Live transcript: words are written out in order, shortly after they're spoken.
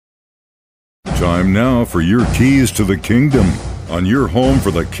Time now for your keys to the kingdom on your home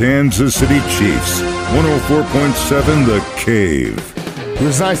for the Kansas City Chiefs. 104.7 The Cave. It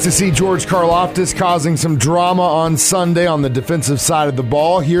was nice to see George Karlaftis causing some drama on Sunday on the defensive side of the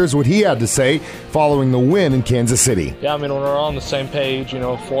ball. Here's what he had to say following the win in Kansas City. Yeah, I mean, when we're on the same page,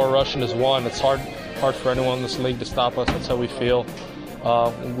 4 rushing is 1. It's hard for anyone in this league to stop us. That's how we feel.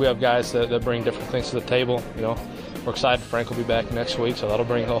 We have guys that bring different things to the table. We're excited Frank will be back next week, so that'll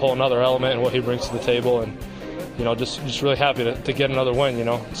bring a whole another element in what he brings to the table. And just really happy to get another win.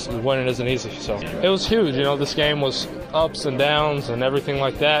 Winning isn't easy. So it was huge. This game was ups and downs and everything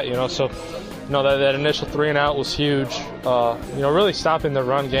like that. So that initial 3 and out was huge. Really stopping the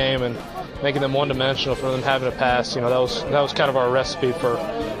run game and making them one-dimensional for them having to pass. That was kind of our recipe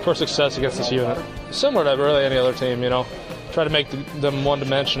for success against this unit. Similar to really any other team. Try to make them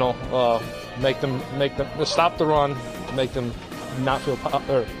one-dimensional. Make them stop the run. Make them not feel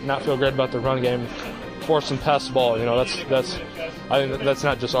great about the run game. Force them past the ball. I think that's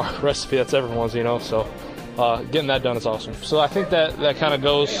not just our recipe. That's everyone's. So getting that done is awesome. So I think that kind of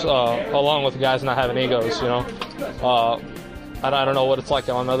goes along with the guys not having egos. I don't know what it's like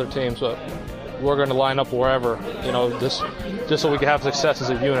on other teams, but we're going to line up wherever. Just so we can have success as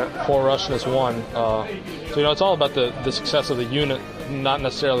a unit. 4 rushing is 1. So it's all about the success of the unit, not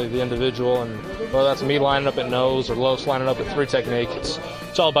necessarily the individual. And whether that's me lining up at nose or Los lining up at 3 technique, it's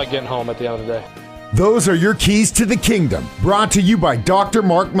all about getting home at the end of the day. Those are your keys to the kingdom, brought to you by Dr.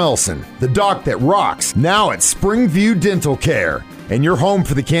 Mark Melson, the doc that rocks, now at Springview Dental Care, and your home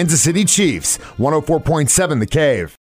for the Kansas City Chiefs, 104.7 The Cave.